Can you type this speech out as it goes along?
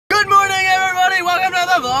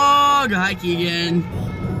vlog! Hi, Keegan.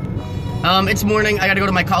 It's morning. I gotta go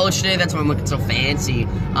to my college today. That's why I'm looking so fancy.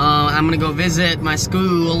 I'm gonna go visit my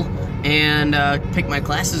school and pick my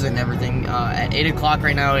classes and everything at 8 o'clock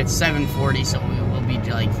right now. It's 7:40, so we will be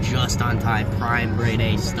like just on time. Prime grade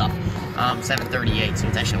A stuff. 7:38, so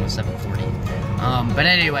it's actually almost 7:40. But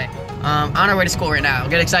anyway, on our way to school right now.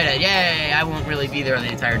 Get excited. Yay! I won't really be there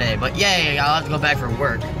the entire day, but yay! I'll have to go back for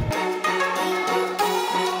work.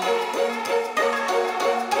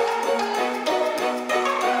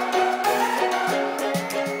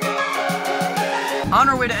 On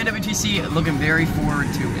our way to NWTC, looking very forward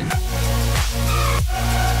to it.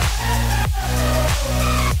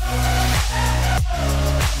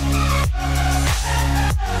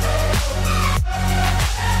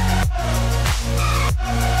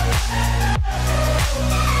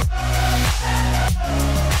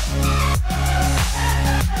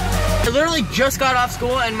 I literally just got off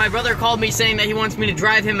school and my brother called me saying that he wants me to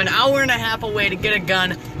drive him an hour and a half away to get a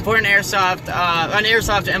gun for an airsoft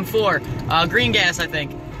M4, green gas, I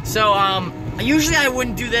think. So, usually I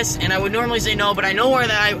wouldn't do this and I would normally say no, but I know where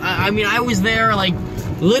that I mean, I was there like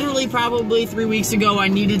literally probably 3 weeks ago. I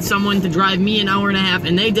needed someone to drive me an hour and a half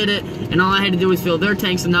and they did it, and all I had to do was fill their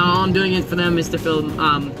tank. So now all I'm doing it for them is to fill,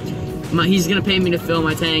 he's gonna pay me to fill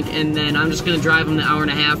my tank, and then I'm just gonna drive him the hour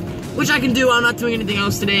and a half, which I can do. I'm not doing anything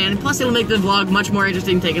else today, and plus it'll make the vlog much more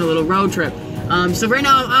interesting, taking a little road trip. So right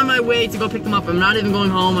now I'm on my way to go pick them up. I'm not even going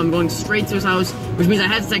home. I'm going straight to his house, which means I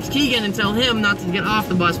had to text Keegan and tell him not to get off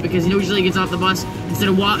the bus, because he usually gets off the bus instead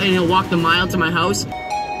of he'll walk the mile to my house.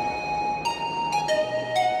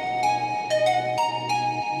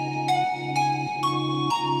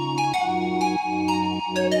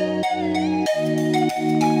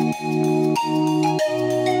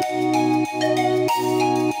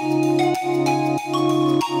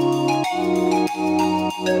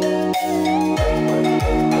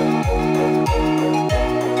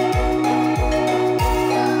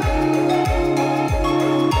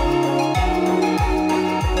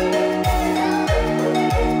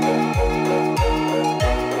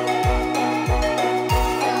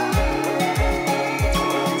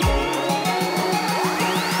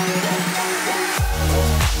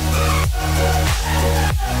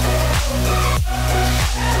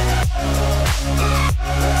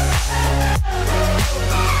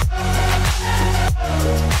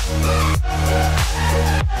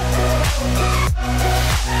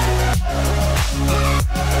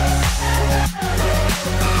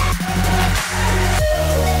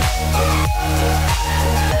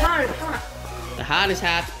 Hot is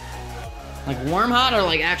hot. Like warm hot or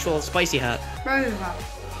like actual spicy hot? Spicy hot.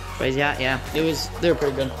 Spicy hot, yeah. They were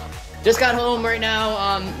pretty good. Just got home right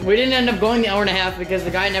now. We didn't end up going the hour and a half because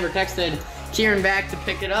the guy never texted Kieran back to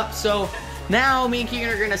pick it up. So now me and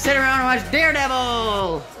Kieran are gonna sit around and watch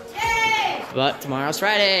Daredevil. Yay! But tomorrow's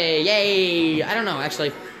Friday. Yay! I don't know,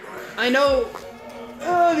 actually. I know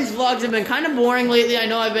these vlogs have been kind of boring lately. I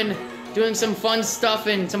know I've been doing some fun stuff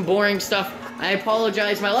and some boring stuff. I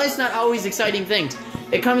apologize. My life's not always exciting things.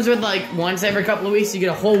 It comes with like once every couple of weeks you get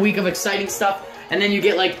a whole week of exciting stuff, and then you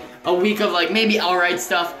get like a week of like maybe alright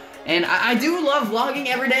stuff. And I do love vlogging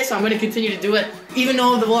every day, so I'm gonna continue to do it, even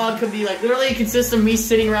though the vlog could be like literally consists of me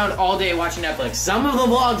sitting around all day watching Netflix. Some of the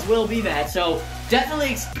vlogs will be that, so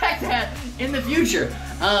definitely expect that in the future.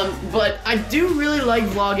 But I do really like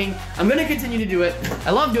vlogging. I'm gonna continue to do it.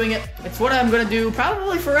 I love doing it. It's what I'm gonna do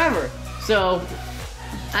probably forever. So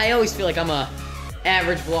I always feel like I'm a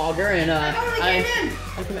average vlogger, and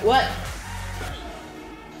what?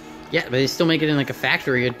 Yeah, but they still make it in like a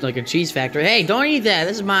factory, like a cheese factory. Hey, don't eat that.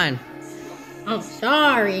 This is mine. Oh,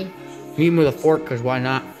 sorry. Eat them with a fork, cause why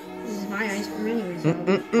not? This is my ice cream anyways.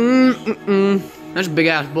 That's a big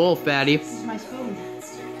ass bowl, fatty. This is my spoon.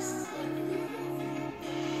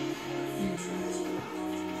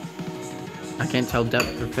 I can't tell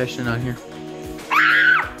depth proficient on here.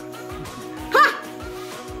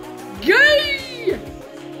 Yay!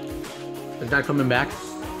 Is that coming back?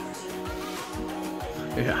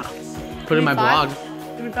 Yeah. Put it in my blog.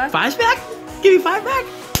 Give me 5. 5's back? Give me 5 back?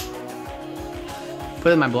 Put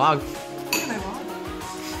it in my blog.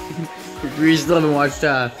 We still haven't watched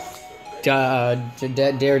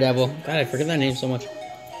Daredevil. God, I forget that name so much.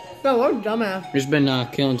 Bro, what a dumbass. Just been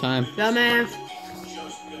killing time. Dumbass.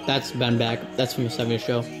 That's been back. That's from the 70th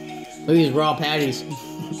show. Look at these raw patties.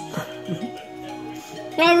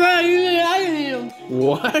 Alright, you think I can eat them.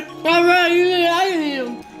 What? Alright, you think I can eat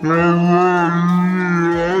them.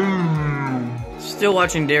 Still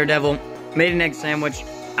watching Daredevil. Made an egg sandwich.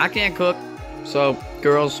 I can't cook, so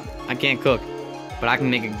girls, I can't cook. But I can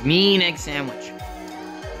make a mean egg sandwich.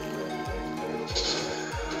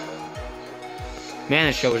 Man,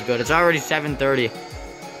 this show is good. It's already 7:30.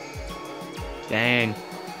 Dang.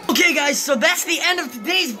 Okay, guys, so that's the end of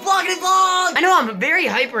today's vlogging vlog. I know, I'm very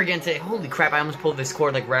hyper again today. Holy crap, I almost pulled this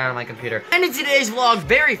cord like right out of my computer. Ended today's vlog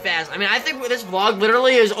very fast. I mean, I think this vlog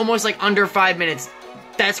literally is almost like under 5 minutes.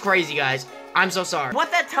 That's crazy, guys. I'm so sorry.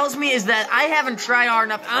 What that tells me is that I haven't tried hard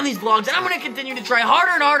enough on these vlogs, and I'm gonna continue to try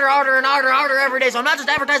harder and harder every day. So I'm not just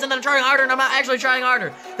advertising that I'm trying harder, and I'm not actually trying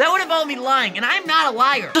harder. That would involve me lying, and I'm not a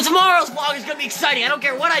liar. So tomorrow's vlog is gonna be exciting. I don't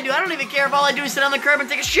care what I do. I don't even care if all I do is sit on the curb and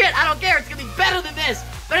take a shit. I don't care. It's gonna be better than this.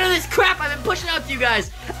 Better than this crap I've been pushing out to you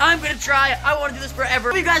guys. I'm gonna try. I wanna do this forever.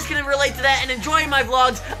 Hope you guys can relate to that and enjoying my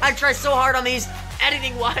vlogs. I try so hard on these,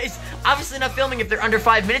 editing-wise. Obviously not filming if they're under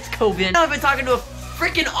 5 minutes, COVID. I've been talking to a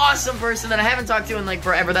freaking awesome person that I haven't talked to in like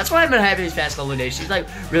forever. That's why I've been having these fast couple of days. She's like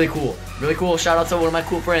really cool. Really cool. Shout out to one of my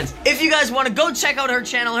cool friends. If you guys want to go check out her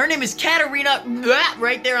channel, her name is Katarina,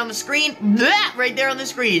 right there on the screen, right there on the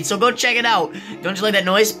screen. So go check it out. Don't you like that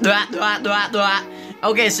noise?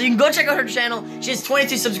 Okay, so you can go check out her channel. She has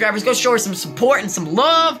 22 subscribers. Go show her some support and some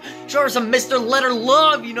love. Show her some Mr. Letter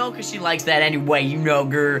love, you know, because she likes that anyway, you know,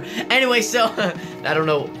 girl. Anyway, so, I don't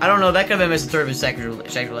know. That could have been misinterpreted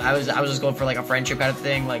sexually. I was just going for, like, a friendship kind of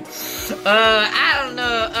thing. Like, I don't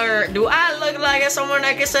know. Do I look like someone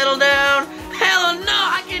that can settle down? Hell no,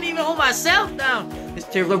 I can't even hold myself down. Let's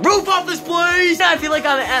tear the roof off this place! I feel like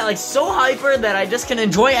I'm like so hyper that I just can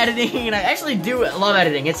enjoy editing, and I actually do love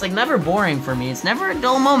editing. It's like never boring for me. It's never a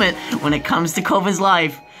dull moment when it comes to Kova's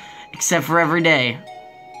life, except for every day.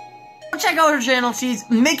 Check out her channel. She's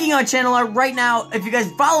making our channel art right now. If you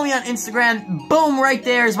guys follow me on Instagram, boom, right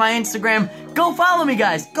there is my Instagram. Go follow me,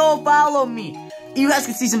 guys. Go follow me. You guys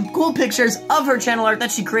can see some cool pictures of her channel art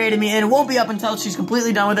that she created me, and it won't be up until she's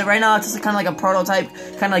completely done with it. Right now, it's just kind of like a prototype,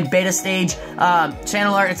 kind of like beta stage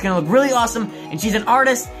channel art. It's gonna look really awesome, and she's an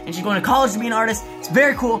artist, and she's going to college to be an artist. It's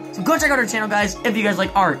very cool, so go check out her channel, guys, if you guys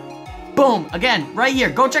like art. Boom, again, right here.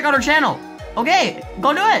 Go check out her channel. Okay,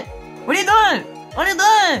 go do it. What are you doing? What are you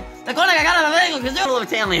doing? I love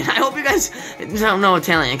Italian. I hope you guys don't know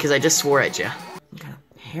Italian, because I just swore at you. I got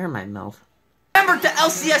hair in my mouth. Remember to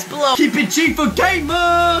LCS below. Keep it G for gamer.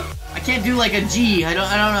 I can't do like a G. I don't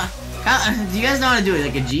know. Do you guys know how to do it?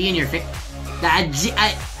 Like a G in your face? That G.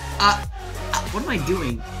 What am I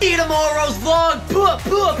doing? See you tomorrow's vlog.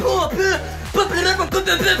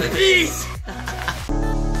 Peace.